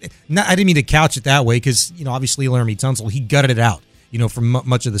 I didn't mean to couch it that way because, obviously Laremy Tunsil, he gutted it out, for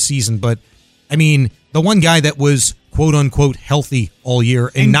much of the season. But, I mean, the one guy that was quote-unquote healthy all year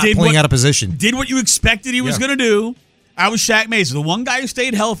and not playing out of position. Did what you expected he was going to do. I was Shaq Mason, the one guy who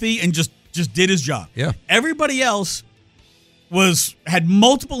stayed healthy and just did his job. Yeah. Everybody else had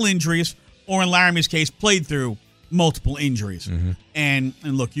multiple injuries, or in Laramie's case, played through multiple injuries. And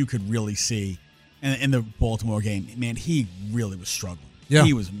look, you could really see in the Baltimore game, man, he really was struggling. Yeah.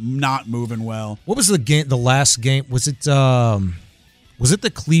 He was not moving well. What was the game? The last game, was it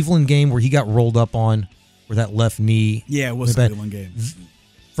the Cleveland game where he got rolled up on, where that left knee? Yeah, it was the Cleveland game.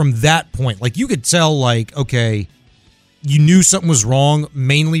 From that point, like, you could tell, like, okay, you knew something was wrong,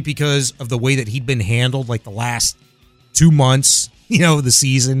 mainly because of the way that he'd been handled, like, the last 2 months, of the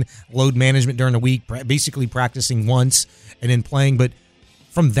season, load management during the week, basically practicing once and then playing. But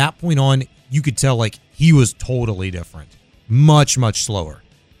from that point on, you could tell, like, he was totally different. Much, much slower.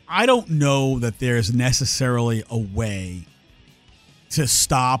 I don't know that there's necessarily a way to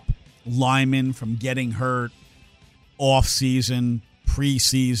stop linemen from getting hurt off-season,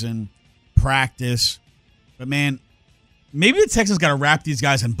 preseason, practice. But, man, maybe the Texans got to wrap these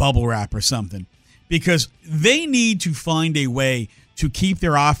guys in bubble wrap or something, because they need to find a way to keep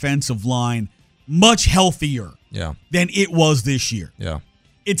their offensive line much healthier than it was this year. Yeah.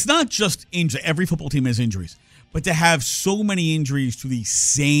 It's not just injury. Every football team has injuries. But to have so many injuries to the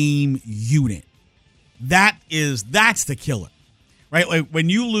same unit, that's the killer, right? Like, when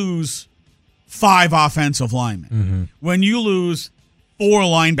you lose 5 offensive linemen, when you lose 4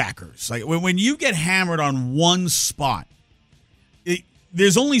 linebackers, like when you get hammered on one spot,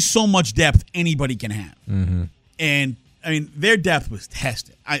 there's only so much depth anybody can have. And I mean, their depth was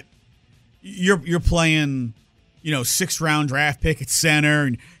tested. You're playing, 6th-round draft pick at center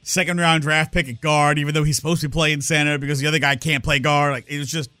and 2nd-round draft pick at guard, even though he's supposed to be playing center because the other guy can't play guard. Like, it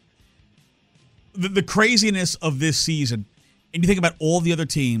was just the craziness of this season. And you think about all the other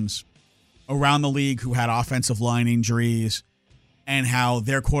teams around the league who had offensive line injuries and how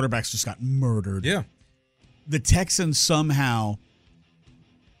their quarterbacks just got murdered. Yeah. The Texans somehow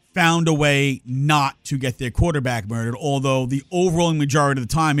found a way not to get their quarterback murdered, although the overwhelming majority of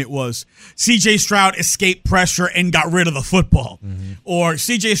the time it was CJ Stroud escaped pressure and got rid of the football. Or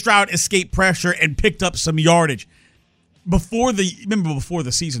CJ Stroud escaped pressure and picked up some yardage. Before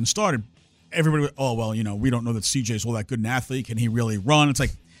the season started, everybody was, we don't know that CJ's all that good an athlete. Can he really run? It's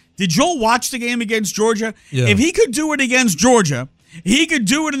like, did Joel watch the game against Georgia? Yeah. If he could do it against Georgia, he could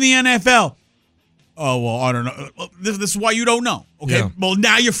do it in the NFL. Oh, well, I don't know. This is why you don't know. Okay. Yeah. Well,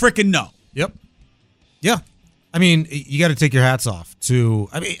 now you freaking know. Yep. Yeah. I mean, you got to take your hats off to.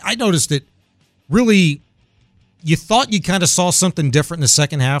 I mean, I noticed it. Really, you thought you kind of saw something different in the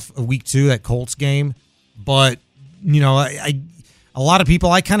second half of week 2, that Colts game, but a lot of people,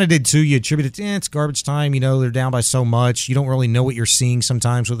 I kind of did too. You attribute it to it's garbage time. They're down by so much. You don't really know what you're seeing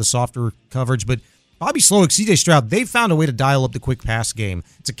sometimes with the softer coverage, but Bobby Slowick, CJ Stroud, they found a way to dial up the quick pass game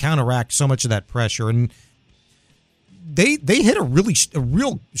to counteract so much of that pressure. And they hit a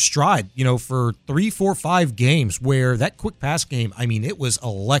real stride, for 3, 4, 5 games where that quick pass game, I mean, it was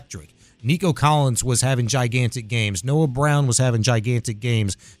electric. Nico Collins was having gigantic games. Noah Brown was having gigantic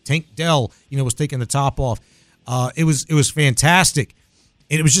games. Tank Dell, was taking the top off. It was fantastic.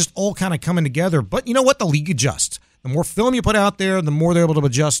 And it was just all kind of coming together. But you know what? The league adjusts. The more film you put out there, the more they're able to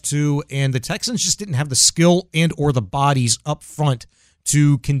adjust to. And the Texans just didn't have the skill and or the bodies up front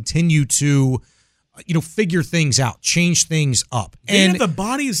to continue to, figure things out, change things up. They didn't have the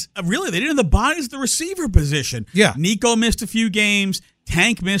bodies. Really, they didn't have the bodies at the receiver position. Yeah. Nico missed a few games.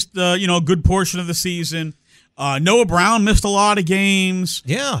 Tank missed, a good portion of the season. Noah Brown missed a lot of games.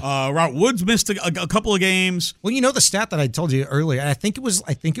 Yeah. Robert Woods missed a couple of games. Well, the stat that I told you earlier, I think it was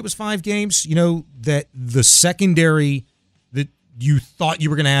 5 games, that the secondary that you thought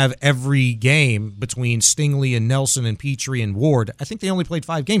you were going to have every game between Stingley and Nelson and Petrie and Ward, I think they only played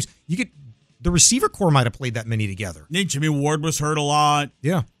 5 games. The receiver corps might have played that many together. Jimmy Ward was hurt a lot.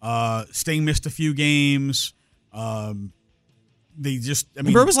 Yeah. Sting missed a few games. They just, it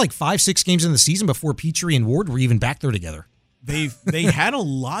was like 5-6 games in the season before Petrie and Ward were even back there together. They had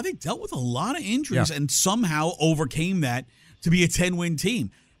they dealt with a lot of injuries and somehow overcame that to be a 10-win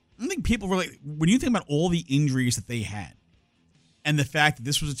team. I think people really, when you think about all the injuries that they had and the fact that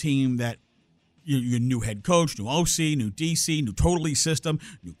this was a team that you new head coach, new OC, new DC, new totally system,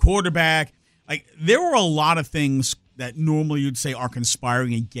 new quarterback, like there were a lot of things that normally you'd say are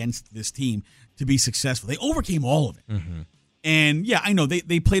conspiring against this team to be successful. They overcame all of it. And, yeah, I know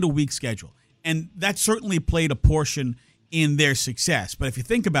they played a weak schedule, and that certainly played a portion in their success. But if you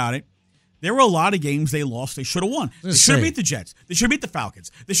think about it, there were a lot of games they lost they should have won. They should have beat the Jets. They should have beat the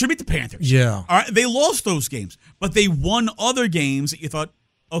Falcons. They should have beat the Panthers. Yeah. All right, they lost those games, but they won other games that you thought,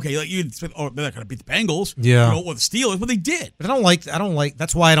 okay, like you'd expect, they're not going to beat the Bengals, or the Steelers, but they did. But I don't like.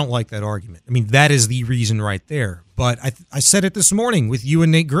 That's why I don't like that argument. I mean, that is the reason right there. But I said it this morning with you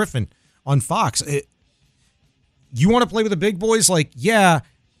and Nate Griffin on Fox. You want to play with the big boys? Like, yeah,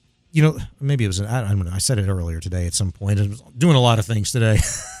 maybe it was, I don't know, I said it earlier today at some point. I was doing a lot of things today.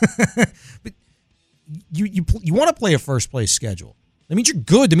 But you want to play a first-place schedule. That means you're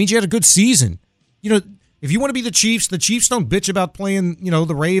good. That means you had a good season. If you want to be the Chiefs don't bitch about playing,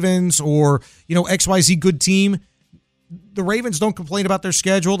 the Ravens or, XYZ good team. The Ravens don't complain about their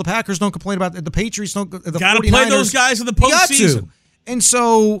schedule. The Packers don't complain about it. The Patriots don't. The Got to 49ers, play those guys in the postseason. And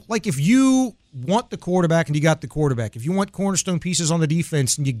so, if you want the quarterback and you got the quarterback, if you want cornerstone pieces on the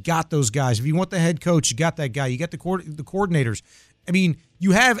defense and you got those guys, if you want the head coach, you got that guy, you got the coordinators. I mean,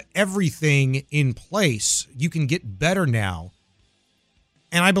 you have everything in place. You can get better now.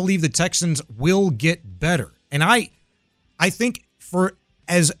 And I believe the Texans will get better. And I think for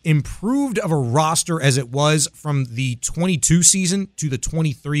as improved of a roster as it was from the 22 season to the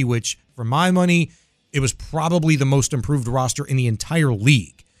 23, which for my money, it was probably the most improved roster in the entire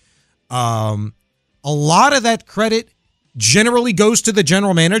league. A lot of that credit generally goes to the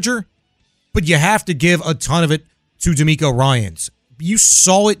general manager, but you have to give a ton of it to DeMeco Ryans. You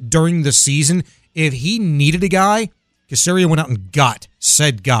saw it during the season. If he needed a guy, Caserio went out and got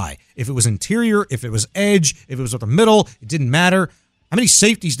said guy. If it was interior, if it was edge, if it was up the middle, it didn't matter. How many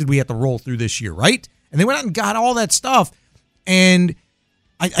safeties did we have to roll through this year, right? And they went out and got all that stuff. And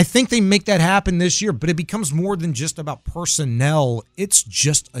I think they make that happen this year, but it becomes more than just about personnel. It's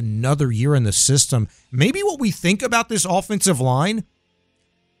just another year in the system. Maybe what we think about this offensive line,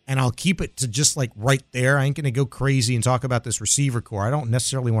 and I'll keep it to just right there. I ain't going to go crazy and talk about this receiver core. I don't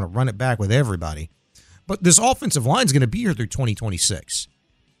necessarily want to run it back with everybody. But this offensive line is going to be here through 2026.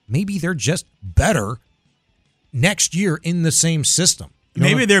 Maybe they're just better next year in the same system.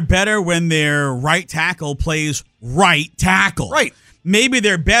 Maybe they're better when their right tackle plays right tackle. Right. Maybe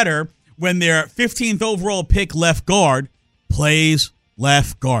they're better when their 15th overall pick left guard plays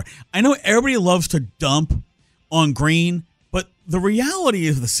left guard. I know everybody loves to dump on Green, but the reality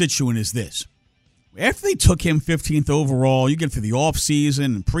of the situation is this. After they took him 15th overall, you get through the offseason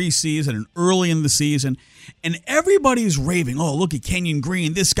and preseason and early in the season, and everybody's raving, oh, look at Kenyon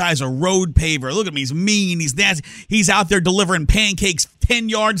Green. This guy's a road paver. Look at him. He's mean. He's nasty. He's out there delivering pancakes 10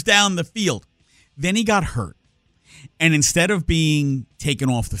 yards down the field. Then he got hurt. And instead of being taken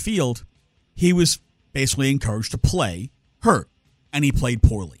off the field, he was basically encouraged to play hurt, and he played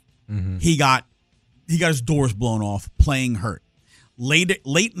poorly. Mm-hmm. He got his doors blown off playing hurt. Late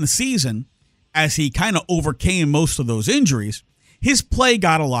in the season, as he kind of overcame most of those injuries, his play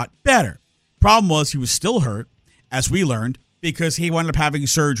got a lot better. Problem was he was still hurt, as we learned, because he wound up having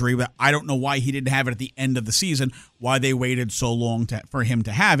surgery, but I don't know why he didn't have it at the end of the season, why they waited so long for him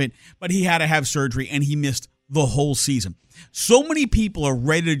to have it, but he had to have surgery, and he missed the whole season. So many people are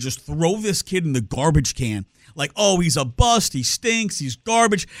ready to just throw this kid in the garbage can. Like, oh, he's a bust, he stinks, he's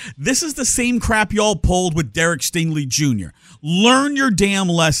garbage. This is the same crap y'all pulled with Derek Stingley Jr. Learn your damn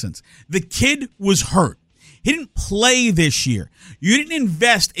lessons. The kid was hurt. He didn't play this year. You didn't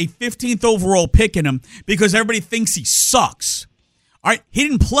invest a 15th overall pick in him because everybody thinks he sucks. All right, he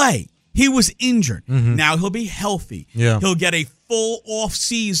didn't play. He was injured. Mm-hmm. Now he'll be healthy. Yeah. He'll get a full off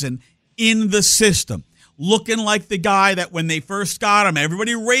season in the system. Looking like the guy that when they first got him,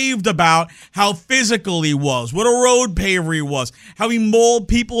 everybody raved about how physical he was, what a road paver he was, how he mauled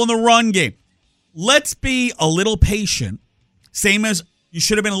people in the run game. Let's be a little patient, same as you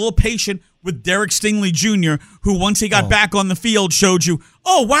should have been a little patient with Derek Stingley Jr., who once he got back on the field showed you,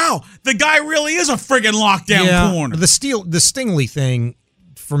 oh, wow, the guy really is a friggin' lockdown corner. The Stingley thing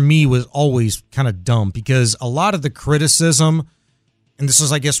for me was always kind of dumb because a lot of the criticism, and this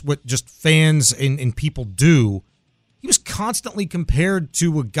is, I guess, what just fans and people do, he was constantly compared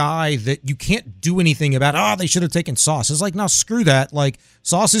to a guy that you can't do anything about. Oh, they should have taken Sauce. It's like, no, screw that. Like,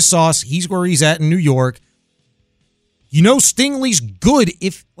 Sauce is Sauce. He's where he's at in New York. You know Stingley's good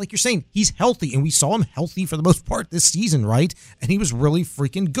if, like you're saying, he's healthy. And we saw him healthy for the most part this season, right? And he was really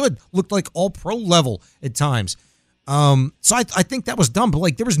freaking good. Looked like all-pro level at times. So I think that was dumb. But,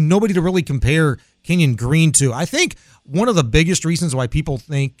 like, there was nobody to really compare Kenyon Green to. I think one of the biggest reasons why people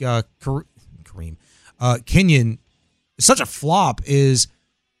think Kenyon is such a flop is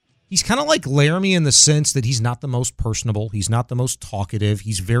he's kind of like Laramie in the sense that he's not the most personable. He's not the most talkative.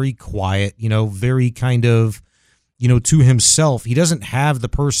 He's very quiet, very kind of, to himself. He doesn't have the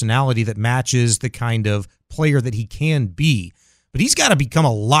personality that matches the kind of player that he can be. But he's got to become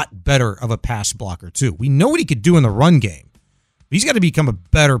a lot better of a pass blocker, too. We know what he could do in the run game. But he's got to become a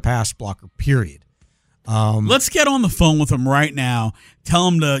better pass blocker, period. Let's get on the phone with him right now. Tell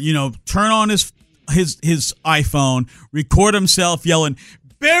him to, turn on his iPhone, record himself yelling,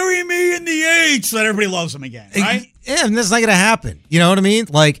 "Bury me in the H," so that everybody loves him again, right? Yeah, and that's not going to happen. You know what I mean?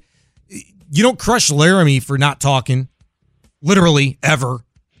 Like, you don't crush Laramie for not talking, literally, ever.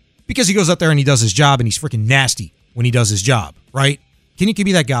 because he goes out there and he does his job and he's freaking nasty when he does his job, right? Kenny can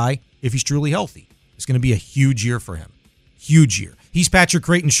be that guy if he's truly healthy. It's going to be a huge year for him. Huge year. He's Patrick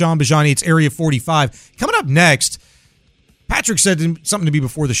Creighton, Shaun Bijani. It's Area 45. Coming up next, Patrick said something to me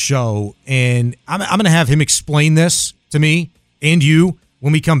before the show, and I'm going to have him explain this to me and you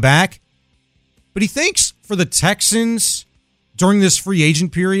when we come back. But he thinks for the Texans during this free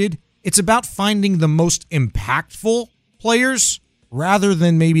agent period, it's about finding the most impactful players rather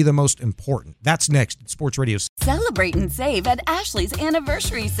than maybe the most important. That's next at Sports Radio. Celebrate and save at Ashley's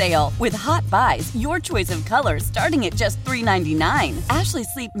Anniversary Sale. With Hot Buys, your choice of colors starting at just $3.99. Ashley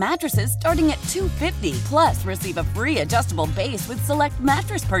Sleep mattresses starting at $2.50. Plus, receive a free adjustable base with select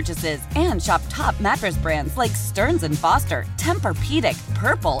mattress purchases. And shop top mattress brands like Stearns & Foster, Tempur-Pedic,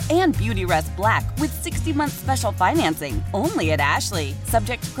 Purple, and Beautyrest Black with 60-month special financing. Only at Ashley.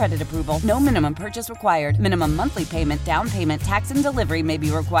 Subject to credit approval. No minimum purchase required. Minimum monthly payment, down payment, tax, and delivery may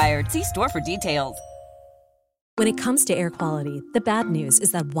be required. See store for details. When it comes to air quality, the bad news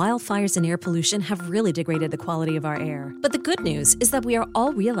is that wildfires and air pollution have really degraded the quality of our air. But the good news is that we are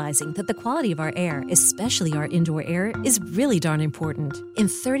all realizing that the quality of our air, especially our indoor air, is really darn important. In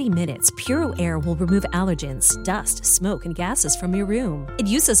 30 minutes, Puro Air will remove allergens, dust, smoke, and gases from your room. It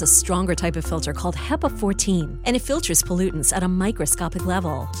uses a stronger type of filter called HEPA 14, and it filters pollutants at a microscopic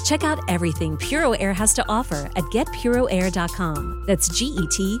level. Check out everything Puro Air has to offer at getpuroair.com. That's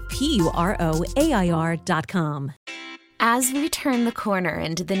GetPuroAir.com. As we turn the corner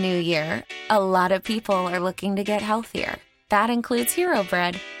into the new year, a lot of people are looking to get healthier. That includes Hero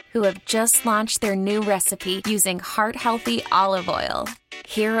Bread, who have just launched their new recipe using heart-healthy olive oil.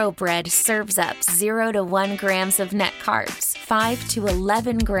 Hero Bread serves up 0 to 1 grams of net carbs, 5 to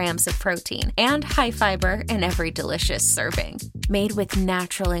 11 grams of protein, and high fiber in every delicious serving. Made with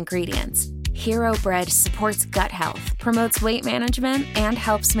natural ingredients, Hero Bread supports gut health, promotes weight management, and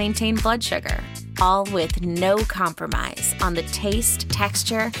helps maintain blood sugar. All with no compromise on the taste,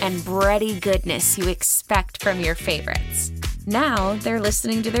 texture, and bready goodness you expect from your favorites. Now they're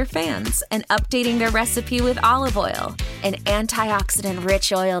listening to their fans and updating their recipe with olive oil, an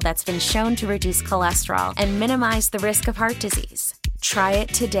antioxidant-rich oil that's been shown to reduce cholesterol and minimize the risk of heart disease. Try it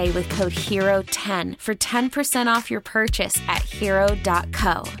today with code HERO10 for 10% off your purchase at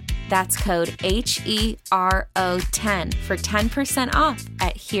hero.co. That's code HERO10 for 10% off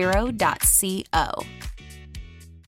at hero.co.